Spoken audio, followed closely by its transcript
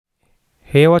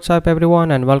Hey, what's up everyone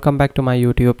and welcome back to my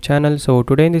YouTube channel. So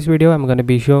today in this video I'm going to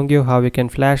be showing you how you can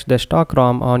flash the stock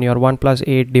ROM on your OnePlus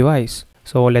 8 device.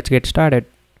 So let's get started.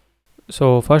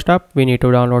 So first up we need to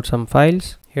download some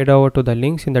files. Head over to the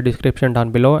links in the description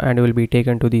down below and you will be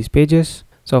taken to these pages.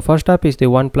 So first up is the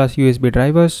OnePlus USB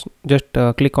drivers. Just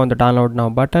click on the download now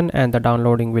button and the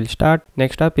downloading will start.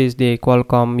 Next up is the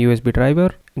Qualcomm USB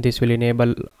driver. This will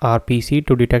enable our PC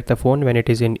to detect the phone when it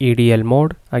is in EDL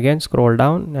mode. Again, scroll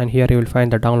down and here you will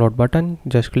find the download button.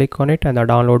 Just click on it and the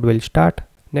download will start.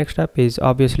 Next up is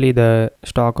obviously the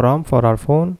stock ROM for our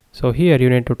phone. So here you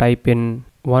need to type in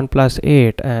OnePlus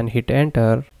 8 and hit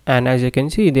enter. And as you can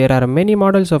see, there are many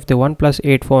models of the OnePlus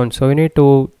 8 phone. So you need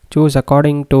to choose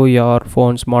according to your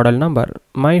phone's model number.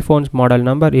 My phone's model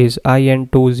number is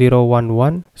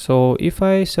IN2011. So if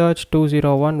I search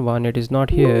 2011, it is not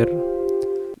here.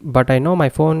 But I know my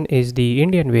phone is the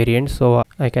Indian variant, so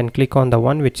I can click on the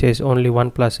one which is only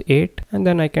OnePlus 8 and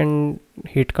then I can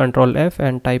hit Ctrl F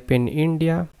and type in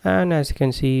India, and as you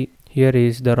can see here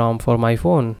is the ROM for my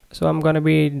phone. So I'm gonna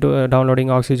be downloading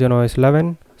OxygenOS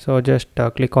 11. So just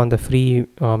click on the free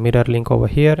mirror link over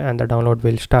here and the download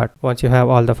will start. Once you have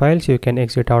all the files, you can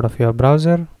exit out of your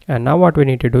browser. And now what we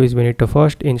need to do is we need to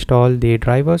first install the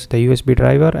drivers, the USB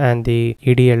driver and the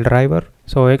EDL driver.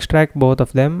 So extract both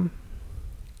of them.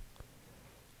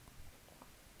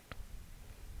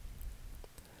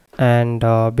 And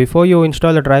before you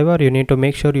install the driver, you need to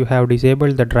make sure you have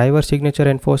disabled the driver signature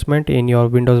enforcement in your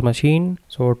Windows machine.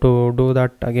 So to do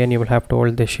that, again you will have to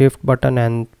hold the shift button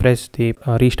and press the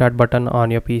restart button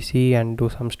on your PC and do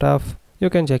some stuff. You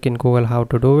can check in Google how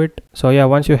to do it. So yeah,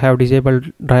 once you have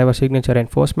disabled driver signature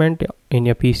enforcement in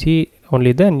your PC,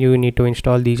 only then you need to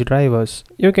install these drivers.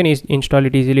 You can install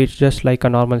it easily. It's just like a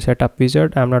normal setup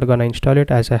wizard. I'm not gonna install it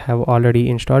as I have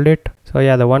already installed it. So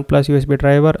yeah, the OnePlus USB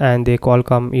driver and the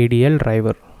Qualcomm EDL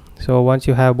driver. So once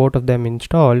you have both of them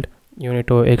installed, you need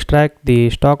to extract the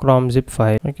stock ROM zip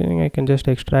file. I can just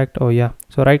extract. Oh yeah,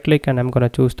 so right click and I'm gonna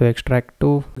choose to extract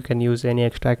to. You can use any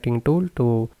extracting tool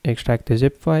to extract the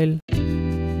zip file.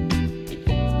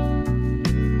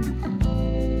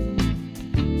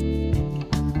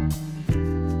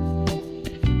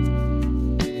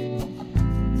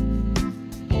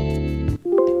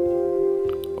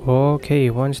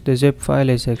 Okay, once the zip file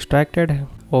is extracted,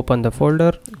 open the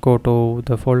folder, go to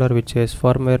the folder which is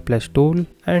firmware plus tool,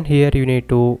 and here you need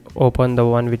to open the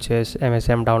one which is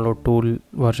MSM download tool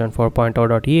version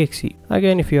 4.0.exe.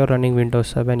 Again, if you are running Windows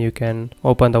 7, you can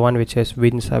open the one which is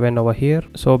Win7 over here.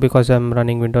 So because I'm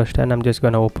running Windows 10, I'm just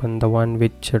gonna open the one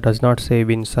which does not say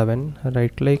Win7.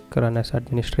 Right click, run as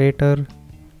administrator.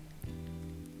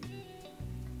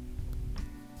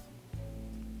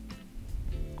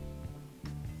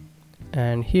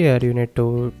 And here you need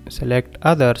to select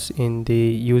others in the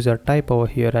user type over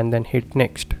here and then hit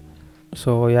next.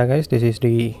 So yeah guys, this is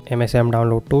the MSM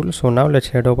download tool. So now let's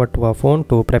head over to our phone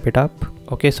to prep it up.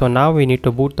 Okay, so now we need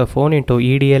to boot the phone into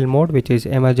EDL mode, which is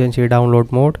emergency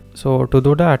download mode. So to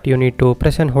do that, you need to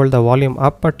press and hold the volume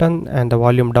up button and the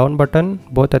volume down button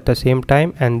both at the same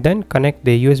time and then connect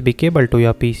the USB cable to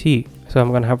your PC. So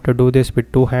I'm gonna have to do this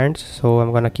with two hands. So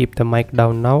I'm gonna keep the mic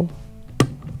down now.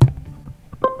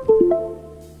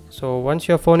 So once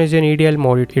your phone is in EDL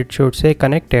mode, it should say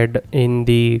connected in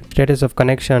the status of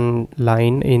connection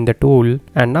line in the tool.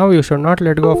 And now you should not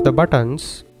let go of the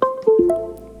buttons.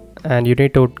 And you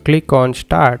need to click on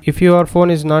start. If your phone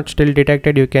is not still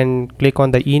detected, you can click on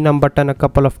the enum button a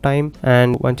couple of times.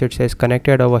 And once it says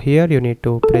connected over here, you need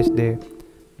to press the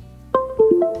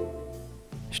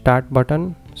start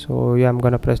button. So yeah, I'm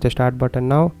gonna press the start button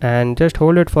now. And just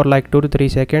hold it for like 2 to 3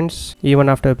 seconds, even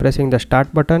after pressing the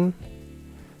start button.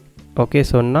 Okay,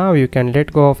 so now you can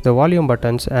let go of the volume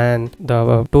buttons and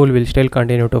the tool will still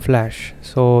continue to flash.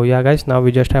 So yeah guys, now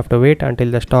we just have to wait until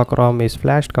the stock ROM is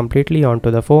flashed completely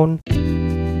onto the phone.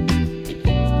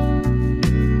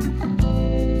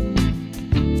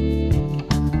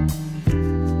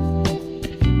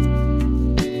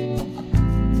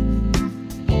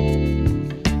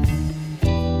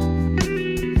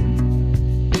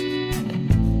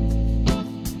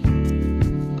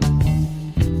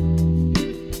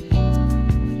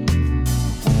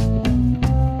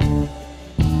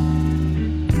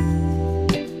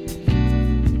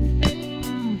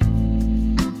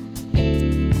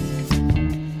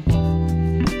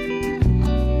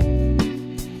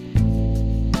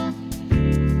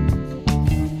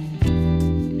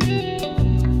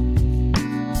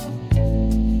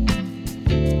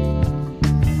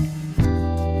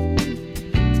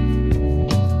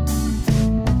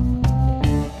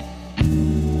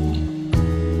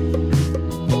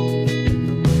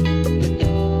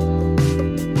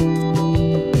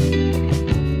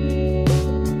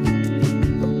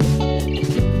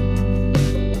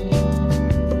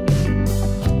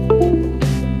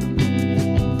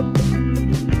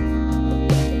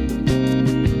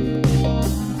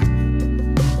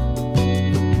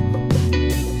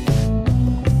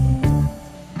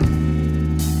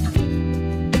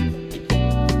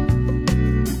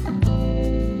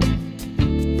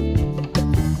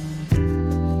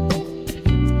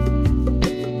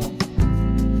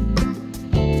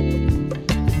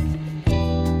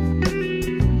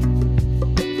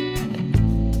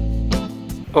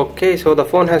 Okay, so the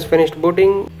phone has finished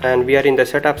booting and we are in the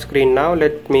setup screen now.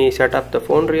 Let me set up the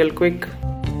phone real quick.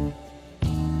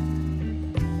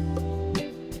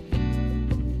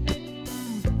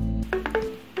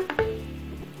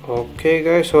 Okay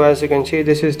guys, so as you can see,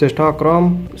 this is the stock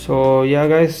ROM. So yeah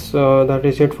guys, that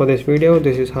is it for this video.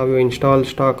 This is how you install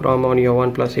stock ROM on your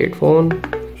OnePlus 8 phone.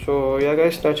 So yeah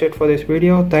guys, that's it for this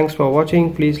video. Thanks for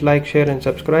watching. Please like, share and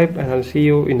subscribe, and I'll see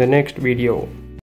you in the next video.